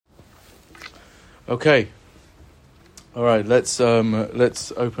Okay. All right. Let's open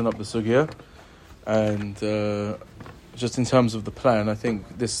up the sugya, and just in terms of the plan, I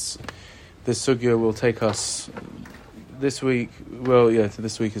think this sugya will take us this week. Well, yeah,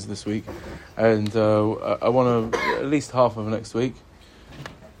 this week is this week, and I want to at least half of next week.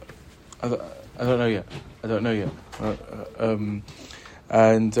 I don't know yet.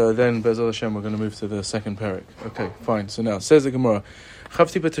 And then Be'ezrat Hashem, we're going to move to the second Perek. Okay, fine. So now says the Gemara.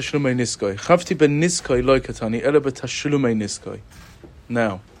 Chavti b'tashlumei niskoi. Chavti b'niskoi loy katani, ela b'tashlumei niskoi.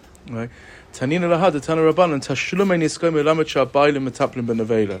 Now, right? Tanina lahad, Tana Rabbanan, tashlumei niskoi melamed she'abaylim mטפלים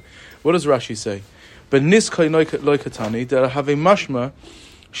בנבילה. What does Rashi say? B'niskoi loy katani, there have a mashma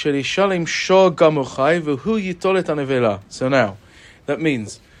she'ishalim shor gamuchai v'hu yitol et hanevela. So now, that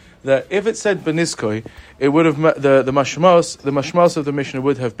means that if it said b'niskoi, it would have the mashmas of the Mishnah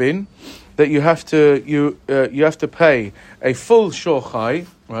would have been that you have to pay a full shor chai,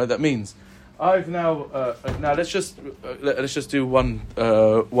 right? That means I've now let's just do one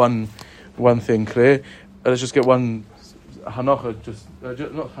thing clear. Let's just get one hanacha,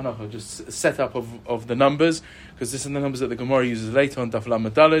 not hanacha, just setup of the numbers, because this is the numbers that the Gemara uses later on Daf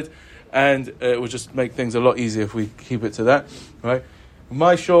Lamed Daled, and it will just make things a lot easier if we keep it to that, right?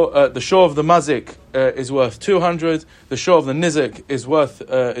 My shor, the shor of the mazik is worth 200. The shor of the nizik is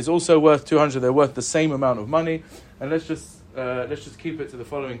also worth 200. They're worth the same amount of money. And let's just keep it to the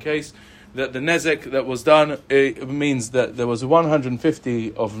following case: that the nezek that was done, it means that there was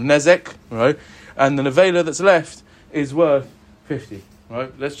 150 of nezek, right? And the nevela that's left is worth 50, right?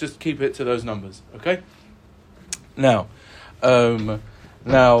 Let's just keep it to those numbers, okay? Now, the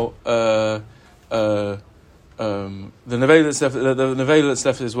nevela that's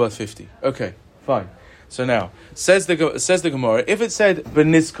left is worth 50. Okay, fine. So now says the Gemara, if it said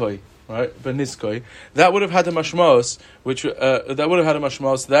beniskoi, right, beniskoi, that would have had a mashmos,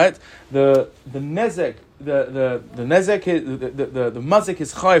 that the nezek, the nezek, the mazik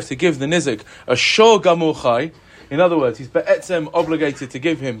is chayiv to give the nizik a shor gamur chai. In other words, he's be'etzem obligated to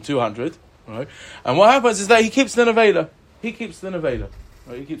give him 200, right? And what happens is that he keeps the nevela.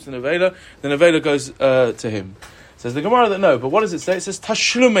 Right, he keeps the nevela. The nevela goes to him. Says the Gemara that no, but what does it say? It says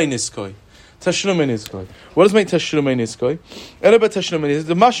tashlumei niskoi. Tashlumei niskoi. What does it mean tashlumei niskoi? Elaba tashlumei niskoi.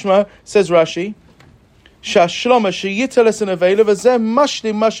 The mashma says Rashi, shashloma sheyitel es nevela v'zeh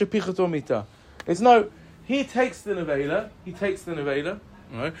mashlim mashe pichato mita. It's no. He takes the nevela,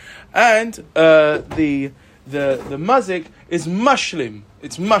 right? And the mazik is mashlim.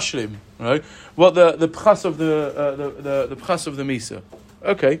 It's mashlim, right? What the pchas of the pchas of the misa.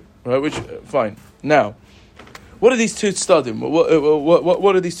 Okay, right, which fine. Now, what are these two studying?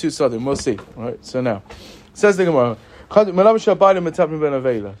 What are these two studying? We'll see. Right. So now, says the Gemara, how do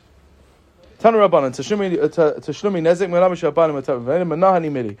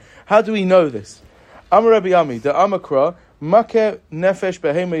we know this? Amar Rabbi Ami, the Amakra, Makeh nefesh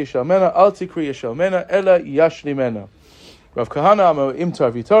behema yishalmena, al tikri yishalmena, ela yashlimena. Rav Kahana Amar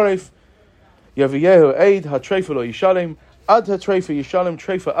imtar vitorif, Yaviyehu Eid hatreifa lo yishalim. Ad hatreifa yishalim,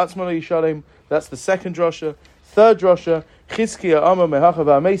 treifa atzma lo yishalim. That's the second drasha. Third drasha, Chizkiya Amar mehacha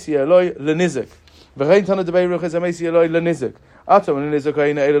v'amesi eloi lenizik. V'chein tana debei ruches amesi eloi lenizik. Atam lenizik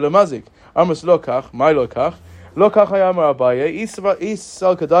hayina ele lemazik. Amos lokach, my lokach. Lokach hayamar Abaye,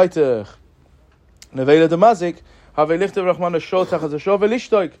 isal kadaitech. Nevela demazik, have lichtav rachman ashol tachas ashol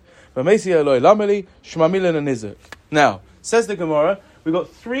v'lishtoik. V'amesi eloi lameli, shmamila lenizik. Now, says the Gemara, we've got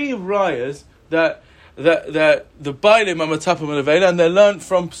three rayas that the Bailim are Matapim Nevela, and they're learned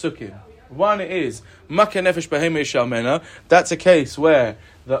from Psukim. One is Makeh Nefesh Behema Yishalmena. That's a case where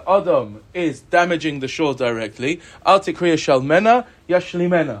the Adam is damaging the shore directly. Al Tikriya Shalmena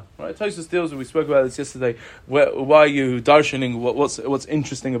Yashlimena. Right? Tosus deals, we spoke about this yesterday. Why are you darshaning? What's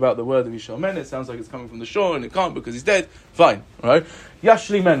interesting about the word of Yishalmena? It sounds like it's coming from the shore, and it can't because he's dead. Fine, right?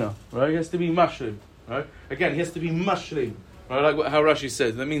 Yashlimena. Right? He has to be mashlim. Right? Again, he has to be mashlim. Right, like how Rashi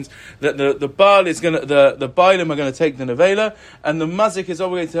says, that means that the Baal is going to the Bailim are going to take the nevela, and the mazik is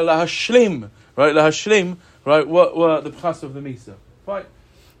obligated to lahashlim, right? Lahashlim, right? What the pchas of the misa, right?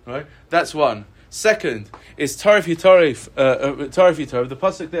 Right. That's one. Second is tarif yitarif. The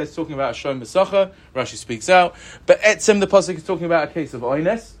pasuk there is talking about shom mesacha. Rashi speaks out, but etzem the pasuk is talking about a case of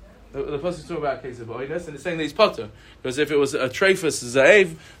oynes. The pasuk is talking about a case of oynes, and it's saying that he's potter, because if it was a treifus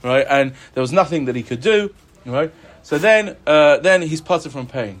zaev, right, and there was nothing that he could do, right. So then he's potter from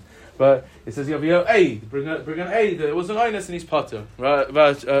paying. But it says, aid, bring an aid. It was an oynes and he's potter, right?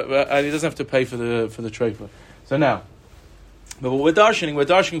 And he doesn't have to pay for the treifa. So now, but what we're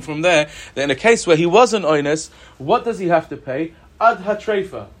darshaning from there that in a case where he was an oynes, what does he have to pay? Ad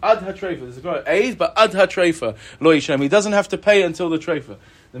ha-treifa. There's a great aid, but ad ha-treifa. Lo yishem. He doesn't have to pay until the treifa.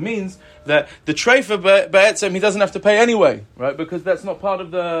 That means that the treifa ba'etzem he doesn't have to pay anyway, right? Because that's not part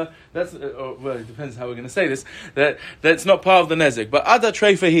of the. Well, it depends how we're going to say this. That's not part of the nezek. But ada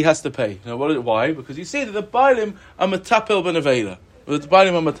treifa he has to pay. Now, why? Because you see that the Bailim are Metapel B'Nevela. The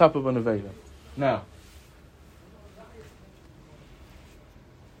Bailim are Metapel B'Nevela. Now.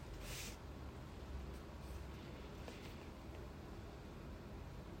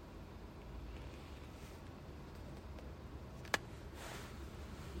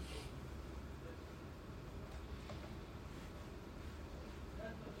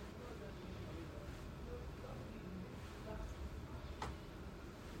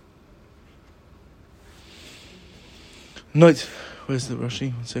 Note, where's the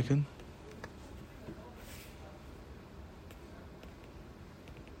Rashi? 1 second.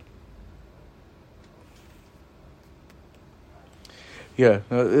 Yeah,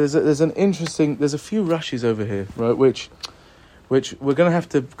 there's a few Rashis over here, right? Which we're going to have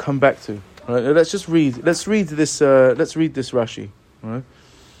to come back to. Right? Let's read this Rashi. Right?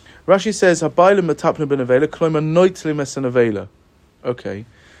 Rashi says, "Habaylim metaplim b'nevela, kloima noitlim esenevela." Okay.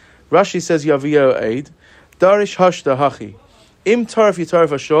 Rashi says, "Yavio aid." Darish hashda hachi. Im tarif yitarif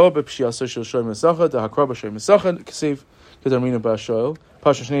ashor b'pshiasa shel shoy mesacha dehakra b'shoy mesacha k'siv k'darmina b'ashoel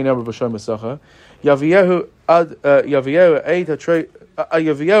pasha shnei number b'shoy mesacha Yaviyehu ad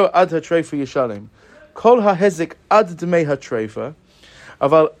hatreifa yishalim kol hahezik ad dmei hatreifa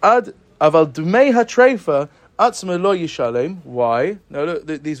aval dmei hatreifa atzma lo yishalim. Why? Now look,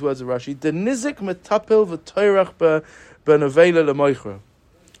 these words of Rashi. The nizik metapil v'toyrach b'nevela l'moichra.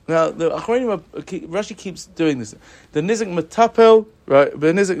 Now, the Rashi keeps doing this. The nizik metapel, right?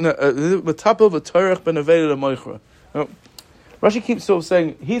 The nizik metapel v'torech b'nevela l'moichra. Rashi keeps sort of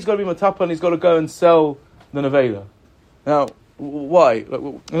saying he's got to be metapel and he's got to go and sell the nevela. Now, why?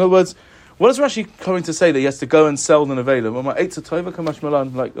 In other words, what is Rashi coming to say that he has to go and sell the nevela? Well, my eitzah tova kamash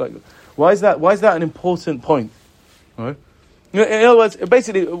malan. Like, why is that? Why is that an important point? Right? In other words,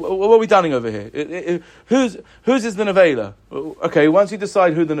 basically, what are we doing over here? Whose is the nevela? Okay, once you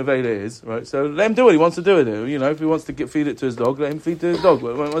decide who the nevela is, right? So let him do what he wants to do with it. You know, if he wants to feed it to his dog, let him feed to his dog.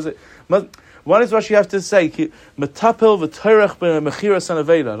 What was it? Why does Rashi have to say metapel v'torech b'mechiras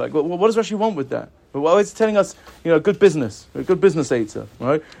nevela? Like, what does Rashi want with that? Well, it's telling us, good business, a good business eitzah,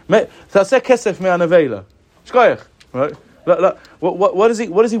 right? Taseh kesef me'anevela, shkoyach, right? What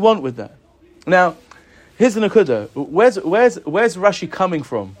does he want with that? Now. Here's the Nakuda. Where's Rashi coming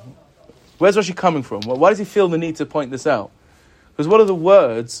from? Where's Rashi coming from? Why does he feel the need to point this out? Because what do the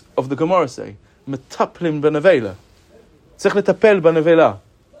words of the Gemara say? Metaplim b'nevela. Tzich letapel b'nevela.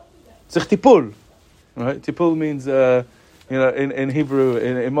 Tzich tipul. Right? Tipul means, in Hebrew,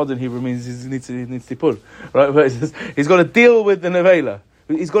 in modern Hebrew means he needs tipul. Right? But he's got to deal with the nevela.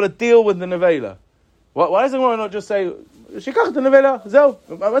 He's got to deal with the nevela. Why does the Gemara not just say, Shikach the nevela? Zel.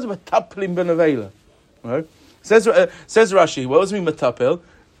 Metaplim b'nevela. Right? Says Rashi, what does it mean metapel?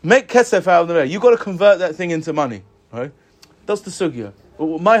 Make kesef out of the nevela. You got to convert that thing into money. Right? That's the sugya.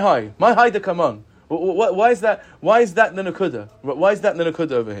 My high to come on. Why is that the nakuda? Why is that the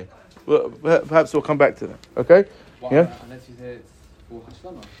nakuda over here? Well, perhaps we'll come back to that. Okay? Yeah? Unless you say it's for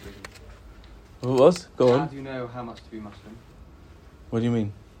Hashlama. Who was? Go on. How do you know how much to be Muslim? What do you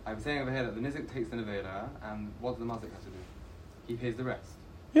mean? I'm saying over here that the Nizik takes the Nevela, and what does the Mazik have to do? He pays the rest.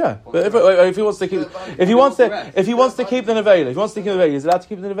 Yeah, but if he wants to keep, if he wants to keep the nevela, he's allowed to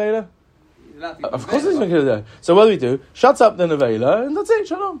keep the nevela. Of course, he's going to keep it. So what do? Shuts up the nevela, and that's it.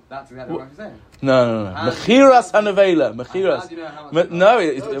 Shalom. That's exactly what I'm saying. No. Mechiras hanevela. Mechiras. No,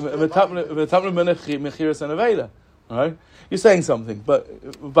 it's mechiras hanevela. All right, you're saying something,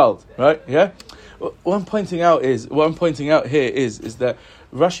 but bald, right? Yeah. What I'm pointing out here is that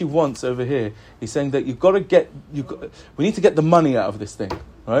Rashi wants over here. He's saying that we need to get the money out of this thing,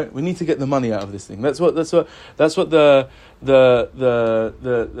 right? We need to get the money out of this thing. That's what the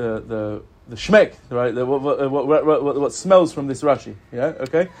shmek, right? What smells from this Rashi, yeah?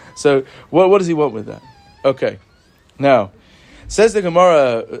 Okay. So what does he want with that? Okay. Now, says the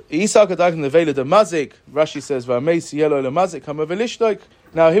Gemara, Isa kadak nevela de mazik. Rashi says v'ameis yelo le mazik hama velishtoik.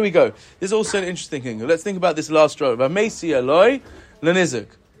 Now here we go. This is also an interesting thing. Let's think about this last row. V'ameis yeloi lenizik,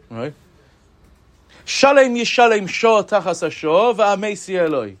 right? Shalem yishalem shor tachas ashor v'ameis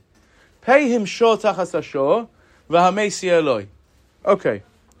yeloi. Pay him shor tachas ashor v'ameis yeloi. Okay,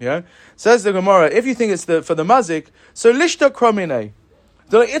 yeah. Says the Gemara, if you think it's for the mazik, so lishtok kromine.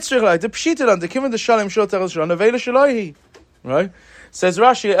 The itzrich the pshitalan the kiven the shalem shor tachas ashor nevela shaloi. Right? Says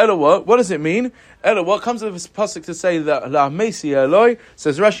Rashi, Ella what? What does it mean? Ella what comes with this pasuk to say that La Mesi Eloi?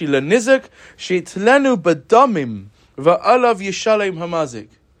 Says Rashi, Lenizak, Shitlenu Badamim, Va'alav Yishalem Hamazik.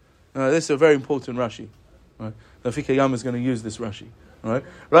 This is a very important Rashi. Right? The Fikayam is going to use this Rashi. Right?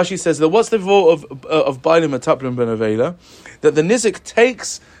 Rashi says that what's the rule of Bailim, Mטפלים, Bנבילה? That the nizik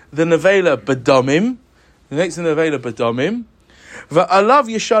takes the nevela bedomim, va'alav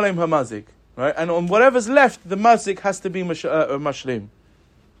yishalem hamazik, right? And on whatever's left, the mazik has to be mashlim.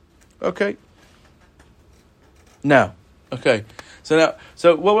 Okay. Now, okay. So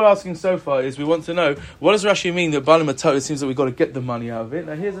what we're asking so far is we want to know, what does Rashi mean that Baalim Mטפלים, it seems that we've got to get the money out of it.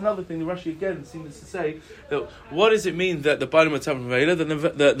 Now here's another thing that Rashi again seems to say, that what does it mean that the Baalim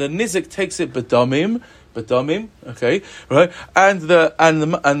Mטפלים, the nizik takes it bedomim, okay, right? And the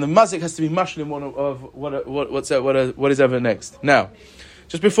mazik has to be mashlim one of what is ever next. Now,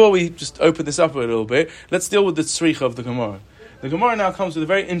 just before we just open this up a little bit, let's deal with the tzricha of the Gemara. The Gemara now comes with a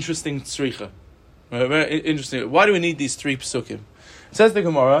very interesting tzricha. Right, very interesting. Why do we need these three psukim? Says the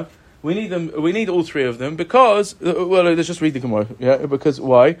Gemara, we need them. We need all three of them because, well, let's just read the Gemara. Yeah, because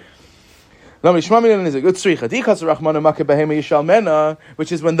why? Which is when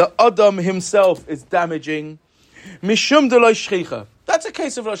the Adam himself is damaging. That's a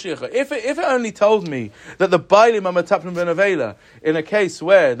case of lo shchicha. If it only told me that the Bailim are Mטפלים Bנבילה in a case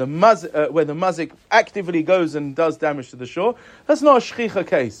where the mazik actively goes and does damage to the shore, that's not a shchicha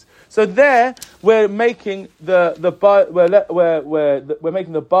case. So there we're making we're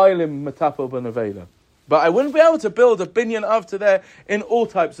making the Bailim Mטפלים Bנבילה. But I wouldn't be able to build a binyan after there in all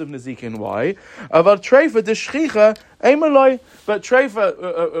types of nezikin. Why? But treifa de shchicha emaloi. But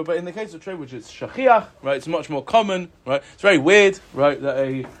treifa, but in the case of treifa, which is shachiach, right? It's much more common, right? It's very weird, right? That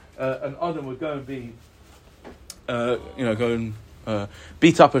an adam would go and be, go and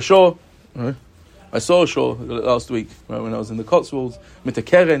beat up a shore. Right? I saw a shore last week, right, when I was in the Cotswolds.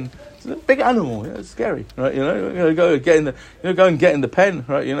 Mitakeren. It's a big animal. It's scary, right? You're go and get in the pen,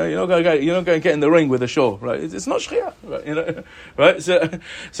 right? You're not going to get in the ring with a shore, right? It's not shchiach, right? Right? So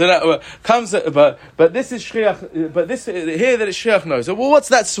that comes, but this is shchiach. But this here that it's shchiach. No. So what's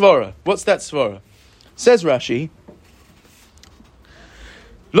that svara? What's that svara? Says Rashi.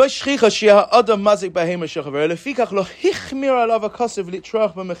 Lo shchicha shia adam mazik bahema shechaver lefikach lo hichmir alav akasev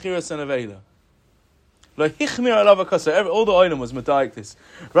litroach b'mechiras anavela. All the oilam was medayik this.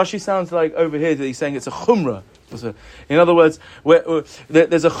 Rashi sounds like over here that he's saying it's a chumrah. In other words,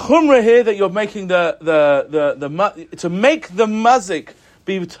 there's a chumrah here that you're making to make the mazik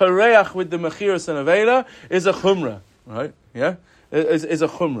be tareach with the mechiras and avela is a chumrah, right? Yeah, is a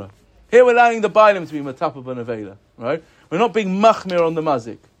chumrah. Here we're allowing the bailim to be Mטפלים Bנבילה, right? We're not being machmir on the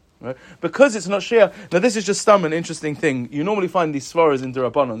mazik. Right? Because it's not Shia. Now this is just an interesting thing. You normally find these svaras in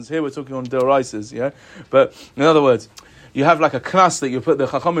Derabanans. Here we're talking on Deraisas, yeah? But in other words, you have like a knas that you put the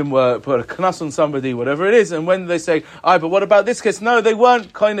Chachamim put a knas on somebody, whatever it is, and when they say, but what about this case? No, they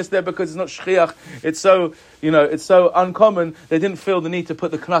weren't kindness there because it's not shchiach. It's so, it's so uncommon, they didn't feel the need to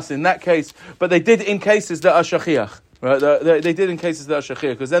put the knas in that case, but they did in cases that are shachiach. Right, they did in cases that are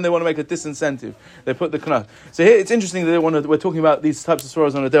shachir, because then they want to make a disincentive. They put the knas. So here it's interesting that we're talking about these types of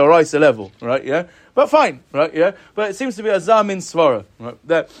svaras on a deoraisa level, right? Yeah, but fine, right? Yeah, but it seems to be a zamin svara, right?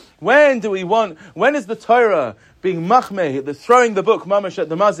 That when is the Torah being machmeh, the throwing the book mamash at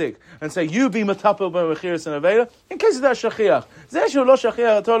the mazik and say you be Mטפלים B'mechiras and avela in cases that are shachiach. Zeh shu lo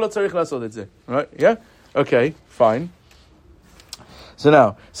shachiach, Torah lo tzarich lasod et zeh, right? Yeah, okay, fine. So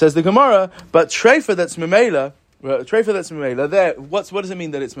now says the Gemara, but treifa that's memela. Treifa that's memela. There, what does it mean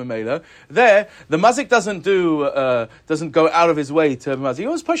that it's memela? There, the mazik doesn't go out of his way to mazik. He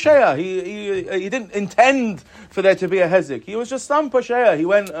was pasheya. He didn't intend for there to be a hezek. He was just some pasheya.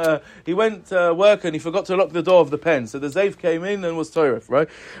 He went work and he forgot to lock the door of the pen. So the zev came in and was toirif, right?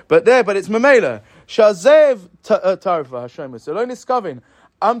 But it's memela. Shazev tarfa hashem. So lo niskavin.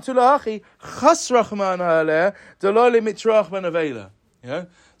 Am tulahachi chasrach man ha'aleh delo limitrach b'navela. Yeah.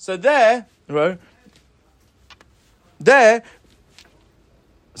 So there, right. But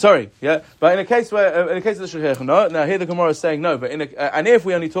in a case of the shechech, no. Now here the Gemara is saying no, but and if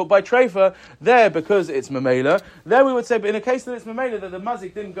we only talk by treifa, there because it's memela, there we would say, but in a case that it's memela, that the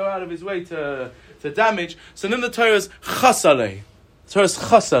mazik didn't go out of his way to damage, so then the Torah's chasale. The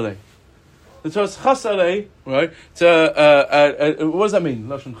Torah's chasale, right? What does that mean?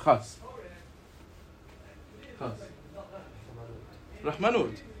 Lashon chas.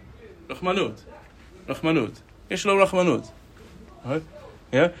 Rachmanut. Yeshlo Rachmanut, right?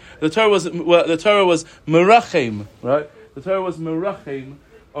 Yeah, the Torah was merachim, right? The Torah was merachim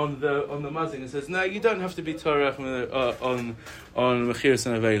on the mazik. It says, no, you don't have to be Torah on mechiras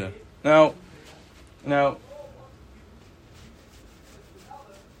and avela. Now,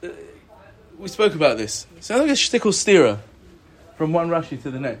 we spoke about this. It sounds like a shtickle stira from one Rashi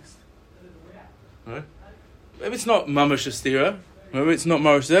to the next, right? Maybe it's not mamash stira, maybe it's not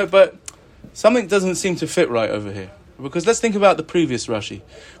mamash there, but something doesn't seem to fit right over here. Because let's think about the previous Rashi.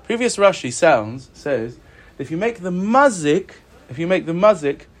 Previous Rashi says, if you make the mazik,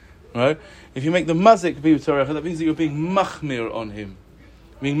 right? If you make the mazik be Torah, that means that you're being machmir on him.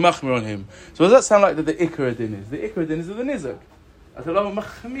 Being machmir on him. So does that sound like that the Ikar Din is? The Ikar Din is of the Nizak. Atalam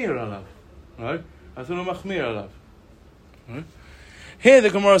machmir alav. Right? Atalam machmir alav. Right? Here the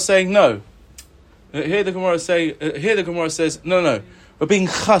Gemara is saying no. Here the Gemara says, no. We're being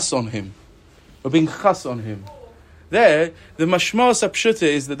chas on him. We're being chas on him. There, the mashmas apshuta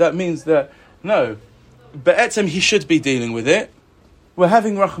is that means that, no, be'etzem he should be dealing with it. We're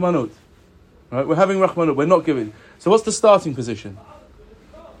having rachmanut. Right? We're having rachmanut. We're not giving. So what's the starting position?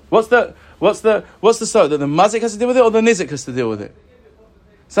 What's the start? That the mazik has to deal with it or the nizik has to deal with it?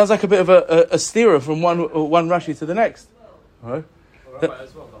 Sounds like a bit of a steerer from one Rashi to the next. Right? Well,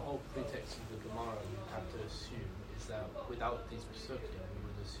 as well, the whole pretext of the Gemara you have to assume is that without these Pesukim, we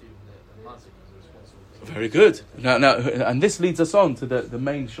would assume that the mazik is responsible for. Very good. Now, and this leads us on to the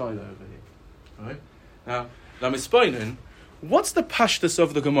main shaila over here. Right? Now, Mispoinen, what's the pashtus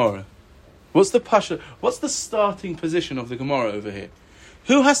of the Gemara? What's the starting position of the Gemara over here?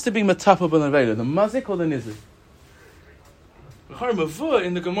 Who has to be matapa b'nevela, the mazik or the nizik?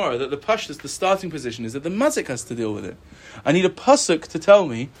 In the Gemara, that the pashtus, the starting position is that the mazik has to deal with it. I need a pasuk to tell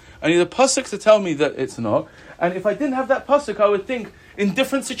me that it's not. And if I didn't have that pasuk, I would think in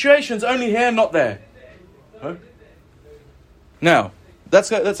different situations, only here, not there. Right? Now,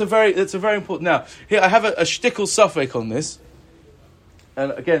 that's a very important. Now, here I have a shtickle suffix on this.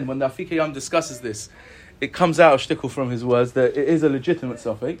 And again, when the Afika Yam discusses this, it comes out of shtickle from his words that it is a legitimate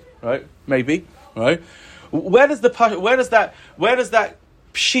suffix, right? Maybe, right? Where does that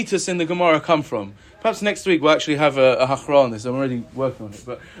pshitus in the Gemara come from? Perhaps next week we'll actually have a hachra on this. I'm already working on it.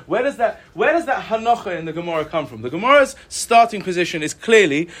 But where does that hanocha in the Gemara come from? The Gemara's starting position is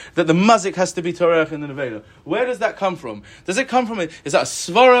clearly that the mazik has to be torach in the nevela. Where does that come from? Does it come from? Is that a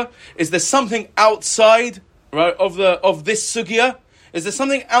svara? Is there something outside, right, of this sugya? Is there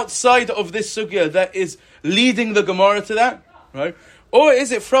something outside of this sugya that is leading the Gemara to that, right? Or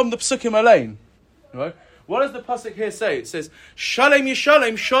is it from the psukim alain, right? What does the pasuk here say? It says, Shalem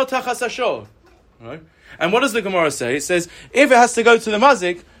Yishalem Shor Tachas Ashor. Right? And what does the Gemara say? It says, if it has to go to the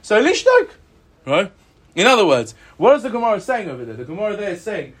mazik, so Lishtok. Right? In other words, what is the Gemara saying over there? The Gemara there is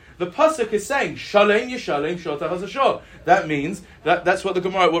saying, the pasuk is saying, Shalem Yishalem Shor Tachas Ashor. That means, that's what the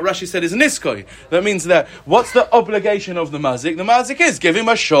Gemara, what Rashi said is niskoi. That means that, what's the obligation of the mazik? The mazik is, give him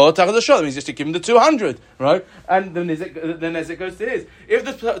a shor Tachas Ashor. That means just to give him the 200. Right? And the nezik goes to his. If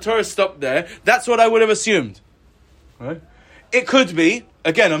the Torah stopped there, that's what I would have assumed. Right? It could be,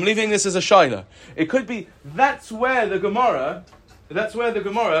 again, I'm leaving this as a shaila. It could be, that's where the Gemara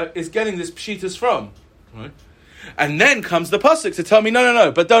is getting this pshitas from. Right? And then comes the pasuk to tell me,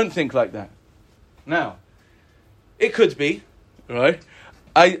 no, but don't think like that. Now, it could be, right?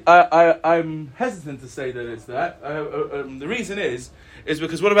 I'm hesitant to say that it's that. The reason is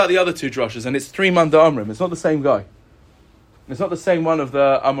because what about the other two drushes? And it's 3 Manda Amrim. It's not the same guy. It's not the same one of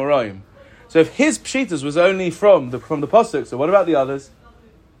the Amoraim. So if his pshitas was only from the pasuk, so what about the others?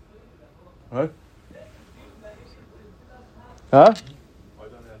 Right? Huh?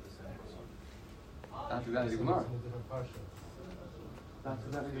 That's exactly the Gemara.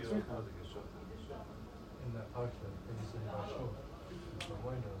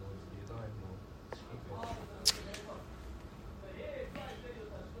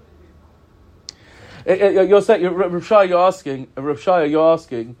 You're saying, Rav Shai, you're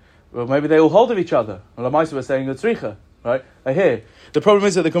asking, well, maybe they all hold of each other. Well, the Maisa was saying the tzricha, right? I hear. The problem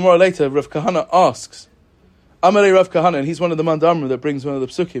is that the Gemara later, Rav Kahana asks, Amalei Rav Kahana, and he's one of the Mandamrim that brings one of the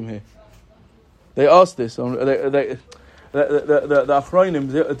psukim here. They ask this. The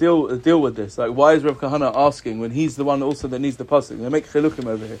Achronim deal with this. Like, why is Rav Kahana asking when he's the one also that needs the pasuk? They make chilukim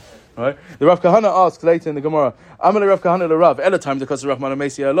over here, right? The Rav Kahana asks later in the Gemara, Amalei Rav Kahana l'Rav, Ela time because Rav Mana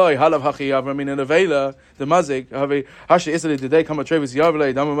Meisi Eloi halav hachi yavramin nevela the mazik havi hashi isali today come a trevis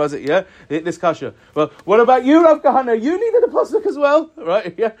yavlei dama mazik. Yeah, this kasha. Well, what about you, Rav Kahana? You needed a pasuk as well,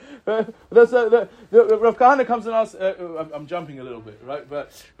 right? Yeah. The Rav Kahana comes and asks. I'm jumping a little bit, right?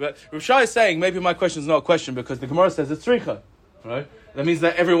 But Rav Shai is saying maybe my question is not a question because the Gemara says it's tzricha, right? That means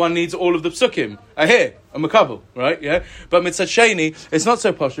that everyone needs all of the psukim. I hear a makabel, right? Yeah. But mitzad sheni, it's not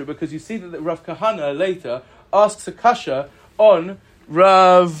so posh because you see that Rav Kahana later asks a kasha on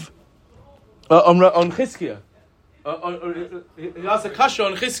Rav on Chizkiah. He asks a kasha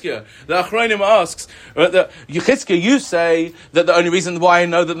on Chizkiah. The Achronim asks, Chizkiah, you say that the only reason why I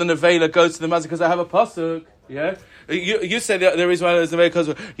know that the nevela goes to the mazik because I have a pasuk. Yeah? You said the reason why there's a because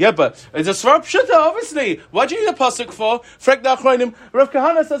but it's a Svar Pshuta, obviously. What do you need a pasuk for? Frek Dachroinim. Rav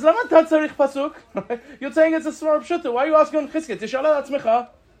Kahana says, Lama Tatzarich pasuk. You're saying it's a Svar Pshuta. Why are you asking on Chizkiah? Tishala Atzmecha.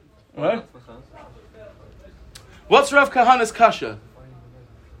 Right? What's Rav Kahana's kasha?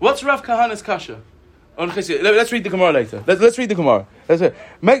 What's Rav Kahana's kasha? On Chizkiah. Let's read the Gemara later. Let's read the Gemara.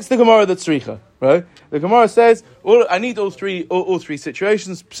 Makes the Gemara the tzricha. Right? The Gemara says, I need all three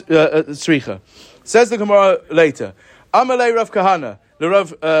situations. Tzricha. Says the Gemara later. Amalei Rav Kahana. The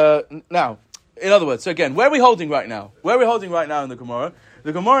Rav. Now, in other words, so again, where are we holding right now? Where are we holding right now in the Gemara?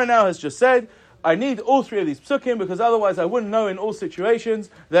 The Gemara now has just said, I need all three of these psukim because otherwise I wouldn't know in all situations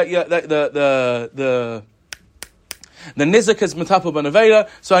that the nizik is metapel b'nevela,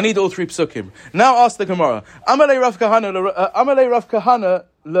 so I need all three psukim. Now ask the Gemara. Amalei Rav Kahana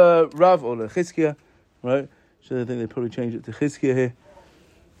le Rav or le Chizkiah, right? So I think they probably changed it to Chizkiah here.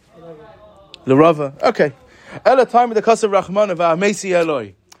 Le Rava. Okay. Ela time with the kasav Rachman of Mesi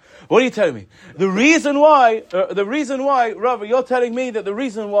Eloi. What are you telling me? The reason why, Rava, you're telling me that the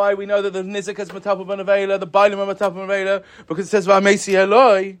reason why we know that the nizik is metapel b'nevela, the bailim are metapel b'nevela, because it says Mesi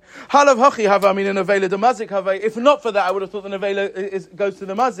Eloi. Halav hachi have I mean a nevela the mazik have. If not for that, I would have thought the nevela goes to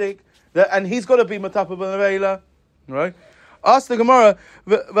the mazik, and he's got to be metapel b'nevela, right? Ask the Gemara,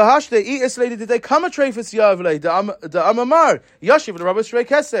 v'hashte eat lady did they come a treifus yavle the amamar yashiv the rabbi shrei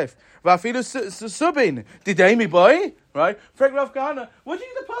kesef v'afilu subin did they mi boy right? Frek Rav Kahana, what do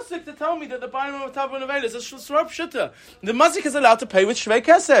you need the pasuk to tell me that the bailim of tabu nevela is a shrab shutta? The mazik is allowed to pay with shrei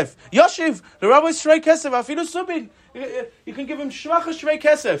kesef. Yashiv the rabbi shrei kesef v'afilu subin. You can give him shvacha shrei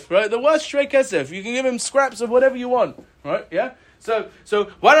kesef, right? The worst shrei kesef. You can give him scraps of whatever you want, right? Yeah. So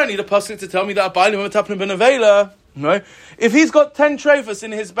why do I need a pasuk to tell me that a bailim of tabu nevela? Right? If he's got 10 treifas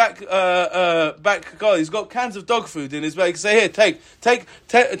in his back garden, he's got cans of dog food in his bag. Say here, take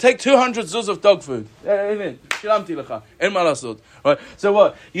 200 zuz of dog food. Right? So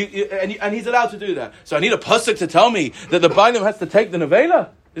what? And he's allowed to do that. So I need a pasuk to tell me that the bailim has to take the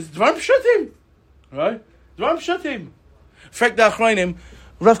nevela. It's dvarim shutim, right? Dvarim shutim. Frek da'achroinim.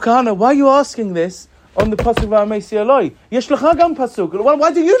 Rav Kahana, why are you asking this? On the pasuk v'amesi Eloi, yesh lecha gam pasuk.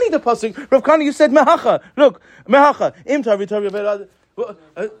 Why do you need a pasuk? Rav Kahana, you said mehacha. Look, mehacha. Im tavi tavi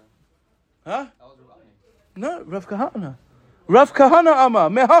huh? No, Rav Kahana. Rav Kahana ama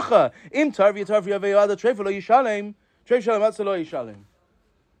mehacha. Im tavi tavi aveyada treifel lo yishalem. Treif shalem atzah lo yishalem.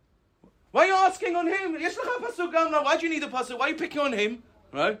 Why are you asking on him? Yesh lecha pasuk gam. Why do you need a pasuk? Why are you picking on him?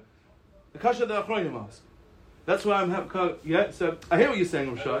 Right? The kasha the achronim ask. That's why I'm yeah. So I hear what you're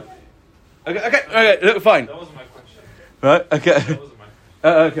saying, Rashad. Okay, fine. That wasn't my question. Right, okay. That wasn't my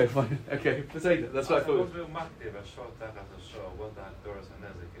question. Okay, fine. Okay, that's what I thought. What make a difference?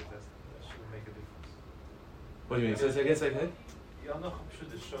 What do you mean? Say again? Yeah, no, I'm sure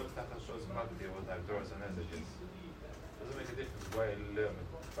the show is magdi what the doors and messages. Doesn't make a difference why I learn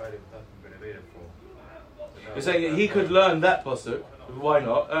for. You're saying he could learn that pasuk. Why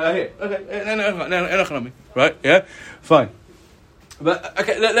not? Here. Okay. Right? Yeah? Fine. But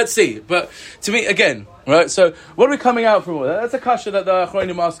okay, let's see. But to me, again, right? So, what are we coming out from all that? That's a kasha that the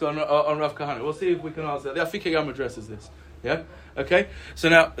Achronim ask on Rav Kahana. We'll see if we can answer that. The Afika Yam addresses this. Yeah. Okay. So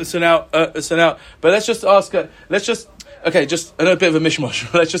now. But let's just ask. Just a bit of a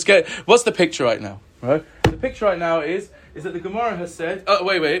mishmash. Let's just get. What's the picture right now? Right. The picture right now is that the Gemara has said. Oh,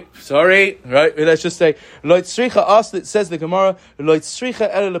 wait. Sorry. Right. Let's just say Loit Sricha asked. It says the Gemara Loit Sricha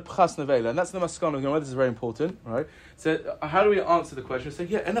el lepchas nevela, and that's the maskana of Gemara. This is very important. Right. So how do we answer the question? Say,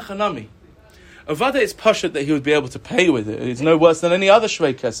 yeah, enachanami. Avada is pashut that he would be able to pay with it. It's no worse than any other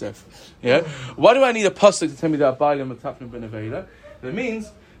shrei kesef. Yeah. Why do I need a pasuk to tell me that bailim matapnim b'nevela? That means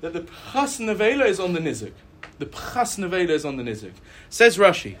that the pchas nevela is on the nizik. The pchas nevela is on the nizik. Says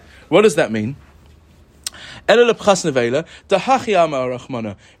Rashi. What does that mean? Ela lepchas nevela dahachi amar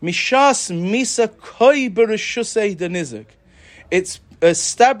rachmana mishas misa koi bereshusei the nizik. It's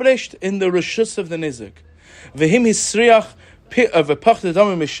established in the reshus of the nizik. V'him hisriach v'pach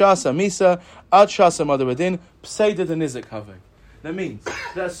d'damim mishas amisa ad shas amadabadin pseida the nizik have. That means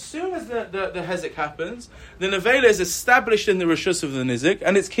that as soon as the hezek happens, the nevela is established in the reshus of the nizik,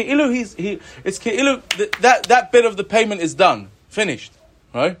 and it's keilu that bit of the payment is done, finished,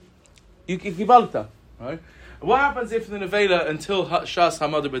 right? You kibalta, right? What happens if the nevela until shas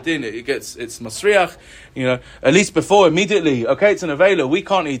hamad badin it's masriach? At least before immediately. Okay, it's a nevela. We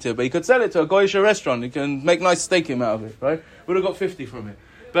can't eat it, but you could sell it to a goyish restaurant. You can make nice steakim out of it, right? Would have got 50 from it.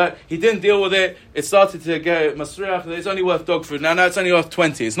 But he didn't deal with it. It started to get masriach. It's only worth dog food. Now it's only worth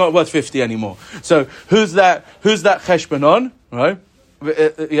 20. It's not worth 50 anymore. So who's that cheshbon on? Right?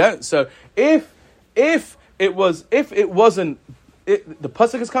 Yeah. So if it wasn't the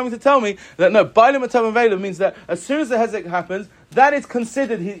pasuk is coming to tell me that no, Bailim Matav Bavela means that as soon as the hezek happens, that is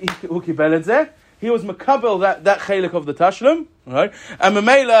considered he was makabel that chelik of the tashlum, right? And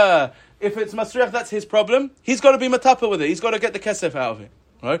Mamela, if it's masriach, that's his problem. He's got to be matapa with it. He's got to get the kesef out of it,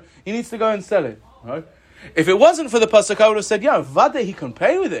 right? He needs to go and sell it, right? If it wasn't for the pasuk, I would have said, yeah, vada he can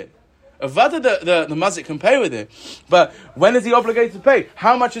pay with it. Vada the mazik can pay with it. But when is he obligated to pay?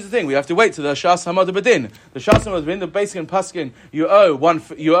 How much is the thing? We have to wait to the Shas Hamad Badin. The Shas Hamad Badin, the basic and paskin, you owe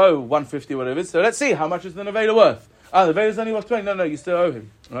 150, whatever it is. So let's see, how much is the nevela worth? The nevela's only worth 20. No, you still owe him.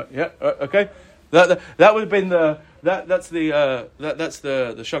 Right? Yeah. Okay. That would have been that's the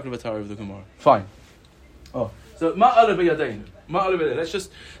shakla v'tara of the Gemara. Fine. Oh, so ma'ala b'yadeinu. Let's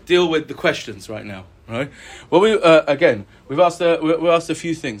just deal with the questions right now. Right. Well, we've asked a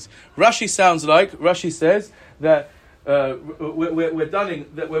few things. Rashi says that we're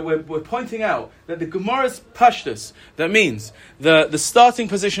pointing out that the Gemara's pashtus, that means the starting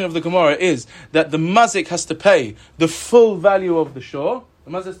position of the Gemara is that the mazik has to pay the full value of the shore.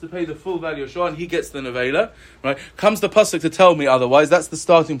 The mazik has to pay the full value of shore, and he gets the nevela. Right? Comes the pasuk to tell me otherwise. That's the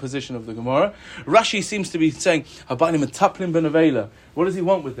starting position of the Gemara. Rashi seems to be saying habanim mטפלים בנבילה. What does he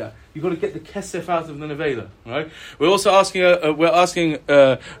want with that? You've got to get the kesef out of the nevela, right? We're also asking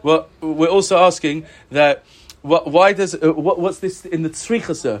that why does what's this in the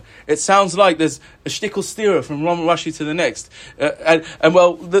tzrichasa? It sounds like there's a shtickle stira from one Rashi to the next,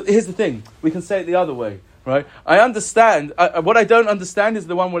 here's the thing: we can say it the other way, right? I understand. What I don't understand is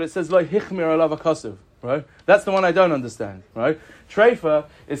the one where it says like hichmir alav akasav, right? That's the one I don't understand, right? Treifa,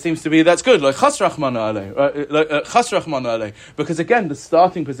 it seems to be that's good, like chas rachmana alei, because again, the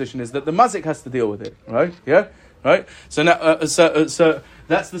starting position is that the mazik has to deal with it, right? Yeah, right. So now, so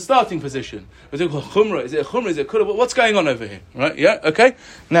that's the starting position. Is it chumrah? Is it chumrah? Is it kula? What's going on over here, right? Yeah, okay.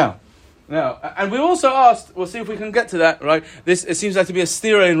 Now, and we also asked. We'll see if we can get to that, right? It seems like to be a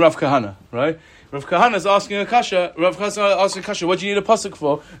stira in Rav Kahana, right? Rav Kahana is asking a kasha. Rav Kahana asking a kasha. What do you need a pasuk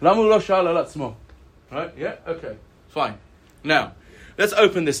for? Lamu lo shala latzmo, right? Yeah, okay, fine. Now, let's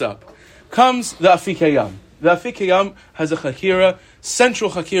open this up. Comes the Afikayam. The Afikayam has a chakira, central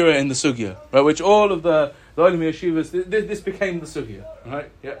chakira in the sugya, right? Which all of the Olim Yeshivas, this became the sugya,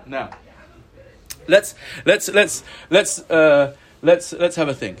 right? Yeah. Now, let's have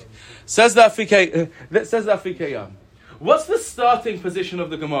a think. Says the Afikayam. What's the starting position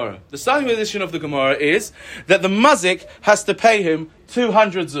of the Gemara? The starting position of the Gemara is that the mazik has to pay him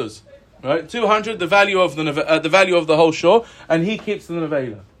 200 zuz. Right, 200, the value of the whole shore, and he keeps the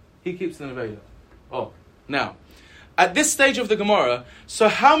nevela. Oh, now, at this stage of the Gemara, so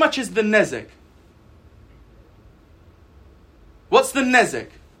how much is the nezek? What's the nezek?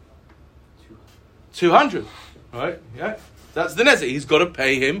 200. Right? Yeah, that's the nezek. He's got to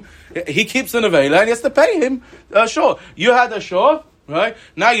pay him. He keeps the nevela, and he has to pay him. Sure, you had a shore, right?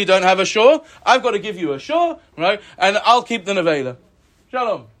 Now you don't have a shore. I've got to give you a shore, right? And I'll keep the nevela.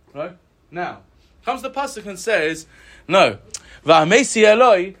 Shalom, right? Now, comes the pasuk and says, no, v'amesi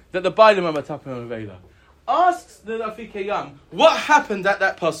eloi, that the Bailim are mטפלים בנבילה. Asks the Afikayam, what happened at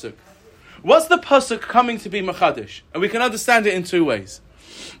that pasuk? What's the pasuk coming to be machadish? And we can understand it in two ways.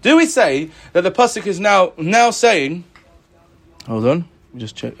 Do we say that the pasuk is now saying, hold on,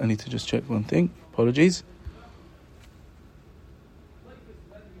 just check. I need to just check one thing. Apologies.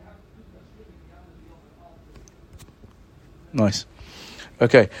 Nice.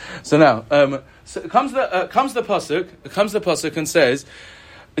 Okay, so now comes the pasuk and says,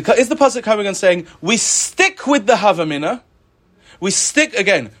 is the pasuk coming and saying we stick with the havamina? We stick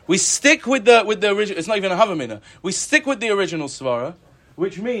with the original. It's not even a havamina. We stick with the original svara,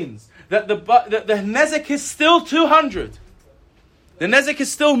 which means that the nezek is still 200. The nezek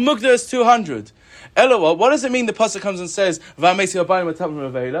is still mugda as 200. Eloi, what does it mean? The pasuk comes and says v'amesi habayim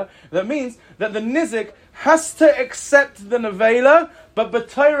mטפלים בנבילה. That means that the nezek has to accept the nevela, but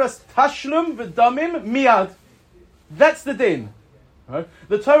b'toras tashlum v'damim miyad. That's the din. Right?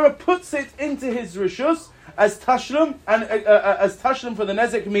 The Torah puts it into his rishus as tashlum and as tashlum for the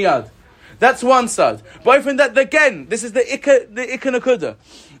nezek miyad. That's one side. But from that, again, this is the ikka nakuda.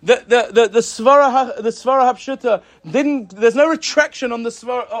 The svara hapshuta didn't. There's no retraction on the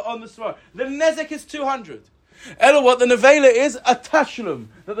svara. The nezek is 200. Elo, what the nevela is a tashlum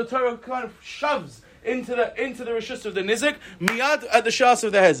that the Torah kind of shoves into the rishus of the nizik miyad at the shas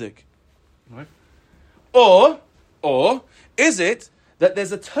of the hezek. Right? Or is it that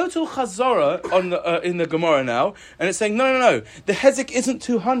there's a total chazara in the Gemara now, and it's saying no, the hezek isn't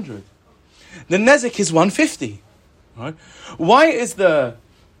 200. The nezek is 150. Right? Why is the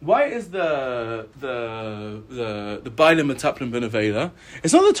Bailim mטפלים בנבילה?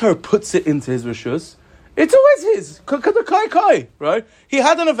 It's not the Torah puts it into his rishus. It's always his. Kai, right? He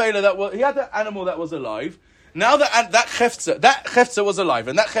had an nevela he had an animal that was alive. Now that chefza was alive,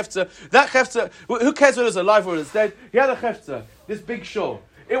 and that chefza, who cares whether it's alive or it's dead? He had a chefza, this big shore.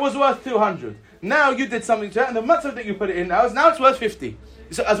 It was worth 200. Now you did something to it, and the matzav that you put it in now it's worth 50.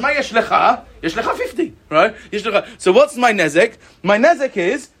 So as my yesh lecha 50, right? So what's my nezek? My nezek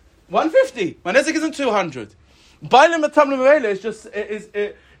is 150. My nezek isn't 200. Bailim Matam Lemele is just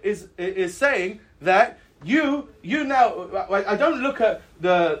is saying that you now. I don't look at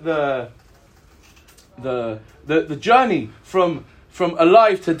the journey from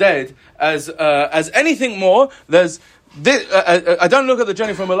alive to dead as anything more. I don't look at the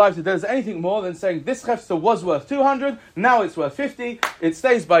journey from alive to dead as anything more than saying this chefza was worth 200, now it's worth 50. It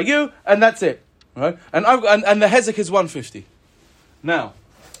stays by you, and that's it, right? And the hezek is 150. Now,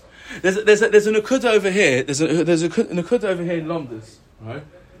 there's a nukuda over here. There's a nukuda over here in Lomdus, right?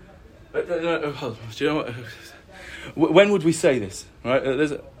 Do you know what? When would we say this, right?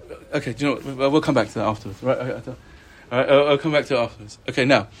 Okay, do you know what? We'll come back to that afterwards, right? Okay, I'll come back to it afterwards. Okay,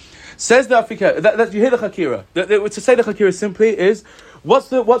 now. Says the Afika that you hear the Chakira. To say the Chakira simply is what's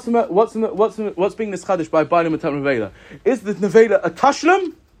being nischadish by Bailim and Nevela? Is the Nevela a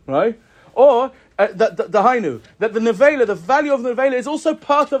tashlam, right? Or the Hainu that the Nevela, the value of the Nevela is also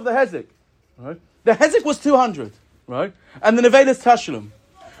part of the hezek, right? The hezek was 200, right? And the Nevela is tashlam.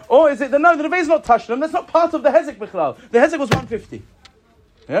 Or is it the Nevela is not tashlam? That's not part of the hezek bichlal. The hezek was 150.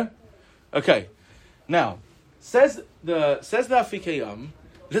 Yeah. Okay. Now says the Afikayam.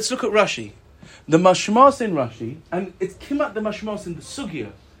 Let's look at Rashi. The mashmas in Rashi, and it's kimat the mashmas in the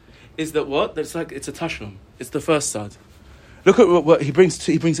sugya, is that what? That's like it's a tashlum. It's the first side. Look at what he brings.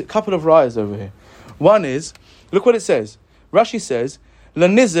 He brings a couple of rayas over here. One is, look what it says. Rashi says,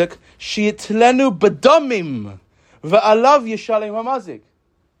 "Lanizak shiitlenu bedamim ve'alav yishalem hamazik."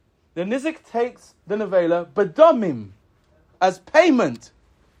 The nizik takes the nevela bedamim as payment.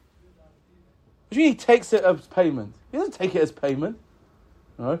 What do you mean he takes it as payment? He doesn't take it as payment.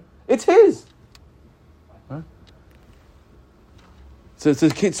 Right? It's his. Right? So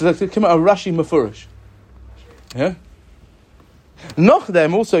come out a Rashi Mefurish. Yeah? Noch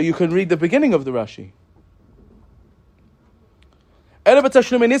them also, you can read the beginning of the Rashi. Ela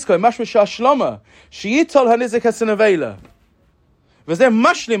b'tashlumin isko, mashma shashlama, sheyitol hanizik hasenavela. V'zeh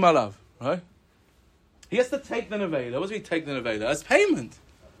mashlim alav. Right? He has to take the nevela. What does he take the nevela? As payment.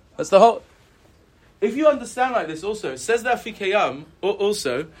 That's the whole... If you understand like this also, it says that Fikayam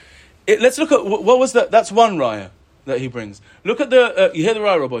also, let's look at, what was that? That's one raya that he brings. Look at you hear the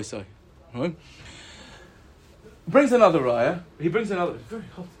raya Rabbi say, right? Brings another raya, he brings another, it's very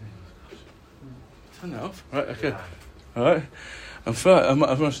hot here. Turn that off, right, okay. Alright, I'm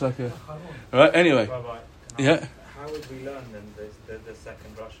much like a, alright, anyway. Yeah. How would we learn then the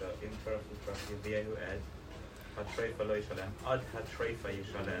second Russia in Perek V'yehu Ed? Hatreifa lo yishalem. Ad hatreifa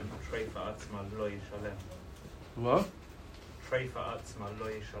yishalem. Hatreifa atzma lo yishalem. What? Hatreifa atzma lo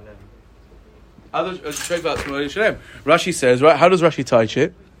yishalem. Hatreifa atzma lo yishalem. Rashi says, right? How does Rashi teach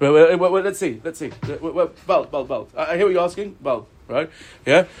it? Let's see. Bal. I hear what you're asking. Bal, right?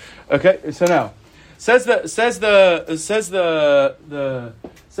 Yeah. Okay. So now, says the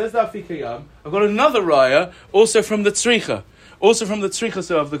Afikayam. I've got another raya also from the Tzricha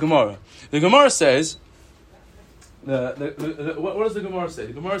of the Gemara. The Gemara says. What does the Gemara say?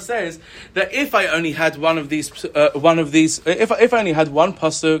 The Gemara says that if I only had if I only had one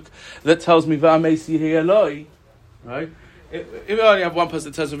pasuk that tells me Va'amesi Eloi, right? If I only have one pasuk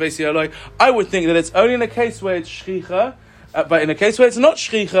that tells me Va'amesi Eloi, I would think that it's only in a case where it's shchicha, but in a case where it's not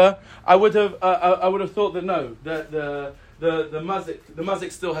shchicha, I would have thought that no, that the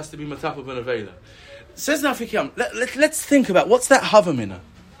mazik still has to be matapel ben avela. Says Nafikiyam. Let's think about what's that havamina.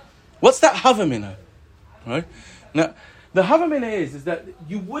 Right? Now, the havamina is that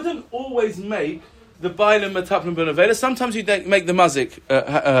you wouldn't always make the bailim metaplin ben avela. Sometimes you make the mazik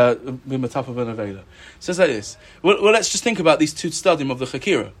be metaplin ben avela. Says like this. Well, let's just think about these two stadim of the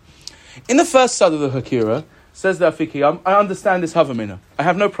Chakira. In the first side of the Chakira, says the Afikiyam, I understand this havamina. I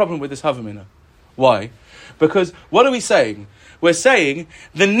have no problem with this havamina. Why? Because what are we saying? We're saying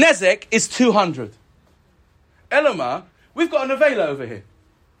the nezek is 200. Eloma, we've got a nevela over here.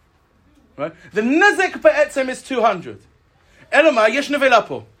 Right? The nezek be'etzem is 200. Eloma, yesh nevela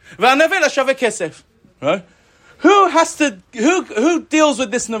po. V'anevela shave kesef. Right? Who deals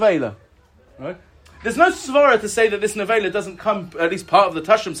with this nevela? Right? There's no svara to say that this nevela doesn't come at least part of the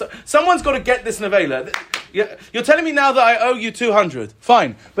tashrim. So someone's got to get this nevela. You're telling me now that I owe you 200.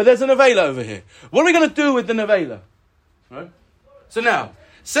 Fine. But there's a nevela over here. What are we going to do with the nevela? Right? So now,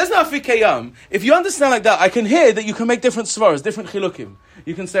 Says the Afikayam, if you understand like that, I can hear that you can make different svaras, different chilukim.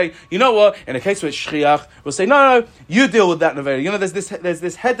 You can say, you know what, in a case where it's shchiach, we'll say, no, you deal with that nevela. You know, there's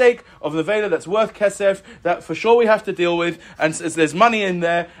this headache of nevela that's worth kesef, that for sure we have to deal with, and there's money in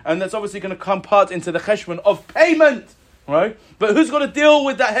there, and that's obviously going to come part into the cheshbon of payment. Right? But who's got to deal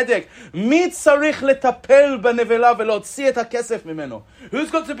with that headache? Who's got to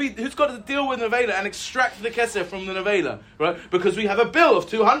deal with nevela and extract the kesef from the nevela? Right? Because we have a bill of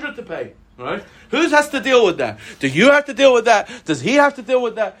 200 to pay. Right? Who has to deal with that? Do you have to deal with that? Does he have to deal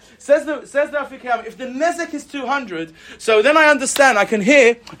with that? Says the Afikam, if the nezek is 200, so then I understand, I can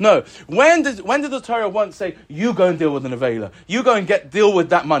hear, no, when did the Torah once say, you go and deal with the nevela, you go and deal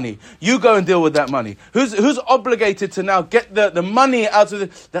with that money, you go and deal with that money? Who's obligated to now get the money out of the...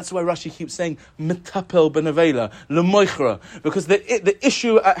 That's why Rashi keeps saying, metapel benevela, lemoichra, because the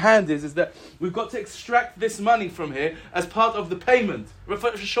issue at hand is that we've got to extract this money from here as part of the payment.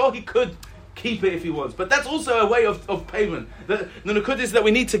 For sure he could keep it if he wants, but that's also a way of payment. The nukud is that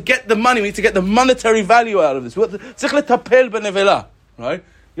we need to get the money, we need to get the monetary value out of this. Right?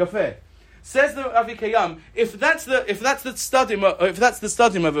 Yafeh. Says the Avikayam, if that's the stadim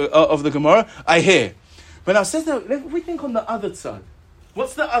of the Gemara, I hear. But now says that, if we think on the other side,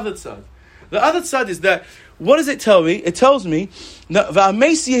 what's the other side? The other side is that, what does it tell me? It tells me that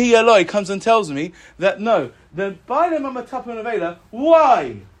Va'amesi Eloi comes and tells me that no, the Bailim Amatapa Nevela.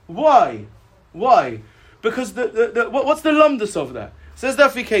 Why? Because what's the lumdus of that? Says the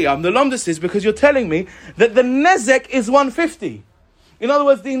Afikayam, the lumdus is because you're telling me that the nezek is 150. In other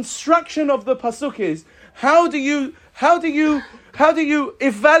words, the instruction of the pasuk is how do you evaluate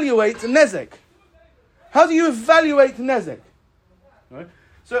nezek? How do you evaluate nezek? Right?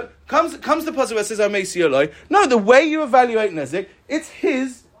 So comes the pasuk that says Amesi Eloi. No, the way you evaluate nezek, it's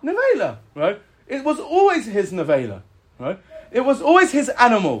his nevela, right? It was always his nevela, right? It was always his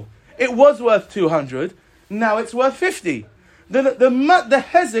animal. It was worth 200. Now it's worth 50. The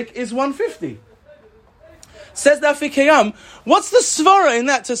hezek is 150. Says the Afikayam, what's the svara in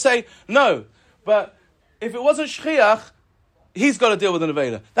that to say, no, but if it wasn't shchiach, he's got to deal with the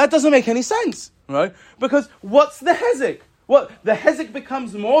nevela. That doesn't make any sense, right? Because what's the hezek? What, the hezek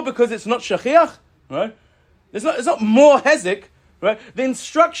becomes more because it's not shchiach, right? It's not more hezek. Right? The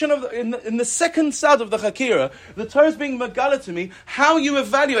instruction of in the second sad of the Chakira, the Torah is being megala to me how you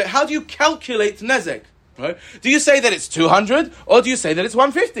evaluate, how do you calculate nezek? Right? Do you say that it's 200 or do you say that it's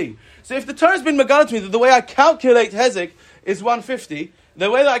 150? So if the Torah has been megala to me that the way I calculate hezek is 150, the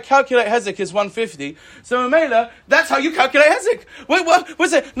way that I calculate hezek is 150, so Mamela, that's how you calculate hezek. Wait, what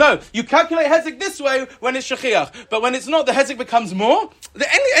was it? No, you calculate hezek this way when it's shechiach, but when it's not, the hezek becomes more. The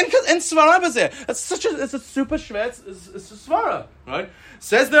en svara bazeh. It's a super shver, it's a svara, right?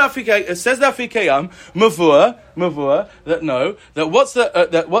 Says the Afikayam, mavur, that no, that what's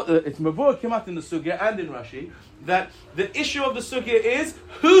it's mavur came out in the sugya and in Rashi, that the issue of the sugya is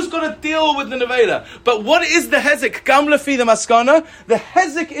who's going to deal with the nevela. But what is the hezek? Gam lefi the maskana. The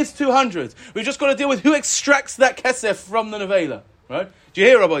hezek is 200. We've just got to deal with who extracts that kesef from the nevela. Right? Do you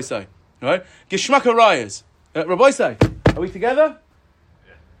hear Rabbi say? Right? Gishmak arayas. Rabbi say, are we together?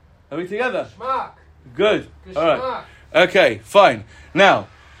 Are we together? Gishmak. Good. All right. Okay. Fine. Now,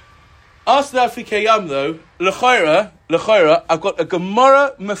 ask the Afikayam though. L'chayra. I've got a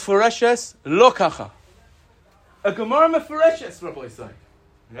Gemara mefureshes lo kacha. A Gemara mefureshes, Rabbi say,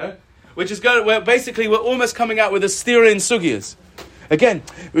 yeah, which is where basically we're almost coming out with a stira in sugyas. Again,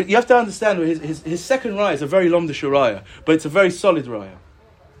 you have to understand his second raya is a very lomdish raya, but it's a very solid raya.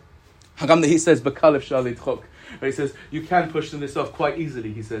 Hagam that he says b'kalef shalid chok. He says you can push this off quite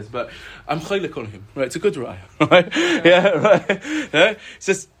easily. He says, but I'm chaylik on him. Right, it's a good raya, right? Yeah, right. Yeah? He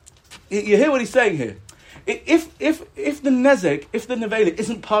says, you hear what he's saying here. If the nezek, if the nevela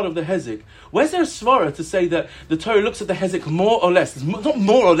isn't part of the hezek, where's there a svara to say that the Torah looks at the hezek more or less? It's not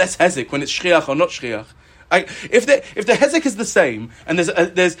more or less hezek when it's shchiach or not shchiach. If the hezek is the same and there's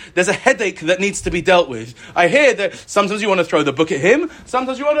a headache that needs to be dealt with, I hear that sometimes you want to throw the book at him,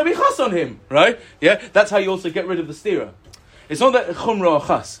 sometimes you want to be chas on him, right? Yeah, that's how you also get rid of the stira. It's not that chumra or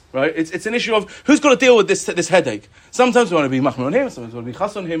chas, right? It's an issue of who's got to deal with this headache. Sometimes we want to be machmir on him, sometimes we want to be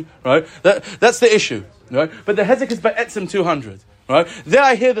chas on him, right? That's the issue, right? But the hezek is by etzim 200, right? There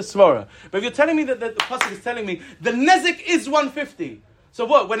I hear the svara. But if you're telling me that the pasuk is telling me the nezek is 150, so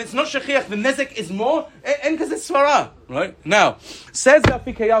what? When it's not shechiach, the nezek is more, and because it's svara, right? Now, says the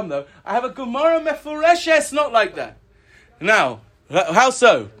Afikayam though, I have a Gemara mefureshes not like that. Now, how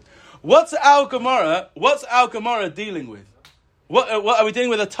so? What's our Gemara dealing with? What are we dealing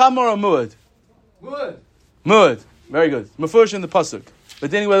with, a tam or a muad? Muad. Very good. Mefurish in the pasuk. We're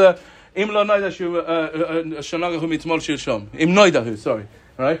dealing with a im lo noidahu shanagahu mitmol shilshom. Im noidahu, sorry.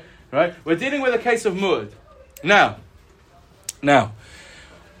 Right? We're dealing with a case of mu'ud. Now,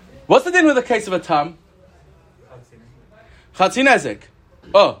 what's the din with the case of a tam? Chatzi nezek.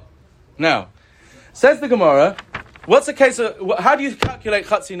 Oh, now, says the Gemara, what's the case of, how do you calculate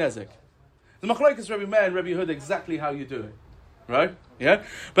chatzi nezek? The machlokes Rabbi Meir and Rabbi Yehuda exactly how you do it. Right? Yeah?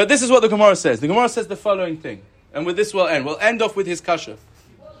 But this is what the Gemara says. The Gemara says the following thing. And with this we'll end. We'll end off with his kasha.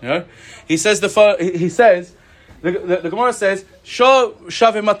 He says the Gemara says, Shor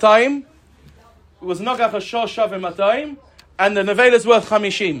shavim matayim, was nogach a shor shavim matayim, and the nevela is worth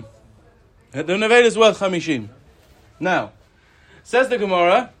 50. The nevela is worth 50. Now, says the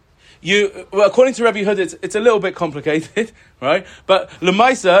Gemara, according to Rabbi Yehuda, it's a little bit complicated, right? But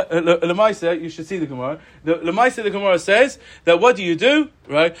Lemaisa, you should see the Gemara. Lemaisa, the Gemara says that what do you do,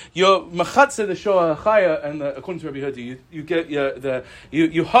 right? You're machatze the shor hachaya, and according to Rabbi Yehuda, you get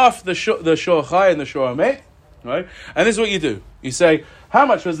you half the shor hachaya and the shor hamet, right? And this is what you do. You say, how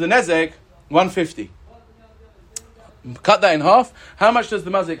much was the nezek? 150. Cut that in half. How much does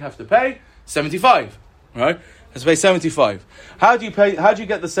the mazik have to pay? 75, right? Has to pay 75. How do you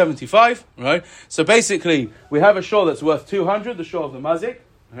get the 75? Right? So basically, we have a shor that's worth 200, the shor of the mazik.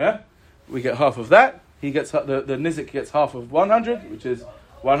 Yeah? We get half of that. He gets the nizik gets half of 100, which is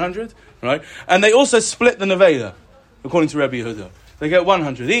 100. Right? And they also split the nevela, according to Rabbi Yehuda. They get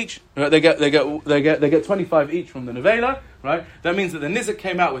 100 each. Right? They get 25 each from the nevela. Right? That means that the nizik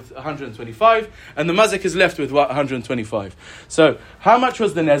came out with 125, and the mazik is left with 125. So how much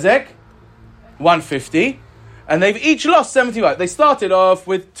was the nezek? 150. And they've each lost 75. They started off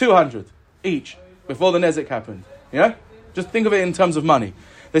with 200 each before the nezek happened. Yeah? Just think of it in terms of money.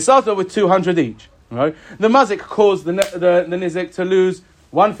 They started off with 200 each. Right? The mazik caused the nezek to lose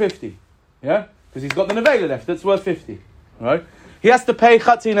 150. Yeah? Because he's got the nevela left that's worth 50. Right? He has to pay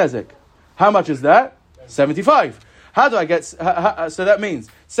chatzi nezek. How much is that? 75. How do I get... so that means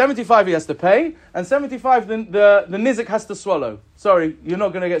 75 he has to pay, and 75 the nezek has to swallow. Sorry, you're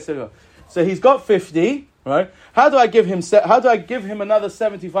not going to get silver. So he's got 50... Right? How do I give him another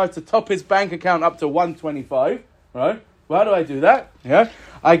 75 to top his bank account up to 125? Right? Well, how do I do that? Yeah?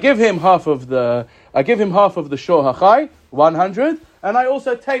 I give him half of the shor hachai, 100, and I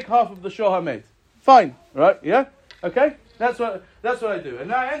also take half of the shor hamet. Fine, right? Yeah? Okay? That's what I do. And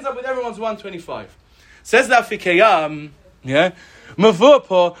now it ends up with everyone's 125. Says that fikayam, yeah?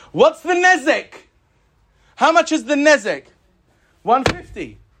 Mavurpo, what's the nezek? How much is the nezek?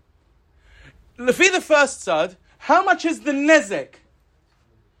 150. Lefi the first tzad, how much is the nezek?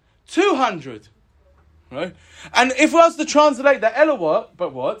 200. Right? And if we was to translate that elawat,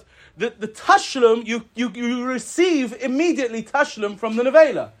 but what? The tashlum, you receive immediately tashlum from the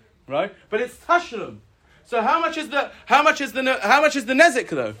nevela. Right? But it's tashlum. So how much is the nezek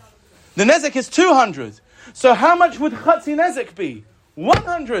though? The nezek is 200. So how much would chatzi nezek be?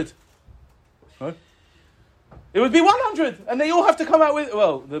 100. Right? It would be 100, and they all have to come out with.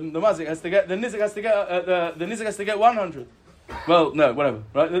 Well, the mazik has to get the nizik has to get the nizik has to get 100. Well, no, whatever.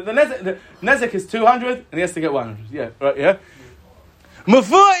 Right? The nezek is 200, and he has to get 100. Yeah, right. Yeah.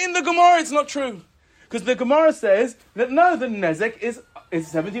 Mavua in the Gemara, it's not true, because the Gemara says that no, the nezek is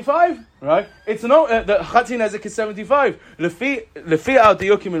 75. Right? It's not the chatzi nezek is 75. Lefi al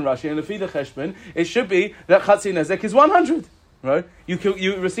diyukim in Rashi and lefi the cheshbon, it should be that chatzi nezek is 100. Right?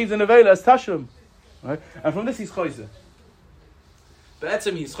 You receive the nevela as tashlum. Right? And from this he's choizer. But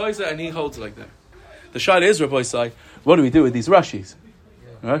etzem he's choizer and he holds like that. The shaila is, Rabbi Sai, what do we do with these Rashis?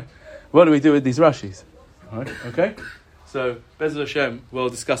 Right? What do we do with these Rashis? Right? Okay? So, Be'ez Hashem, we'll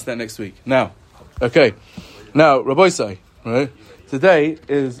discuss that next week. Now, Rabbi Sai, right? Today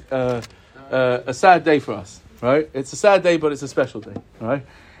is a sad day for us, right? It's a sad day, but it's a special day, right?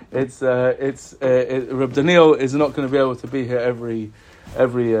 Reb Daniel is not going to be able to be here every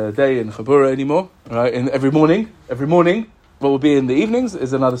day in Chabura anymore, right? Every morning, what will be in the evenings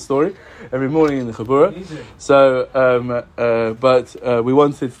is another story. Every morning in the Chabura. So, but we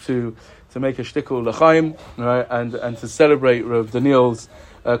wanted to make a shtickle l'chaim, right? And to celebrate Reb Daniel's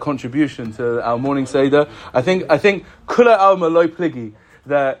contribution to our morning seder. I think kula alma loy pligi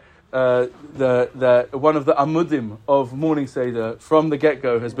that one of the amudim of morning seder from the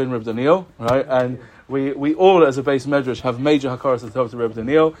get-go has been Reb Daniel, right? And we all as a base medrash have major hakaras to Reb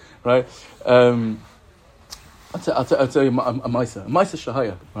Daniel, right? I'll tell you a Maisa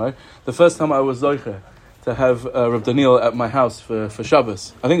Shahaya, right? The first time I was zoiche to have Reb Daniel at my house for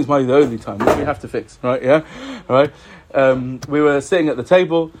Shabbos. I think it's the only time, which we have to fix, right? Yeah, right. We were sitting at the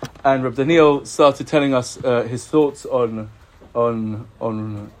table, and Reb Daniel started telling us his thoughts on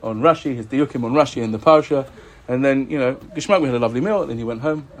Rashi, his diyukim on Rashi and the parsha, and then Gishmak, we had a lovely meal, and then he went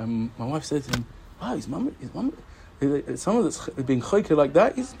home, and my wife said to him, "Wow, his mum someone that's being choker like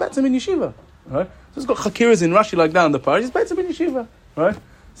that, he's better in yeshiva, right? So he's got chakiras in Rashi like that on the part, he's better in yeshiva, right?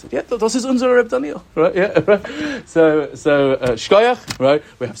 So yeah, das ist unser Reb Daniel, right? Yeah, right. So shkoyach, right?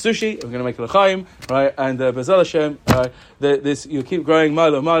 We have sushi. We're going to make l'chaim, right? And B'ezras Hashem, right? This you keep growing,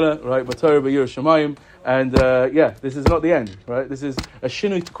 mila, right? B'Torah b'Yirah Shamayim, and this is not the end, right? This is a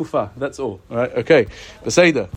shinui tkufa. That's all, right? Okay, Beseder.